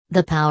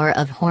The Power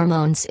of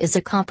Hormones is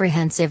a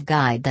comprehensive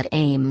guide that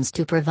aims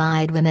to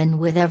provide women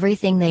with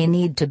everything they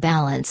need to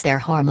balance their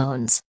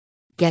hormones.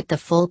 Get the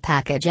full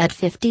package at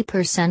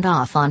 50%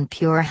 off on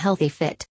Pure Healthy Fit.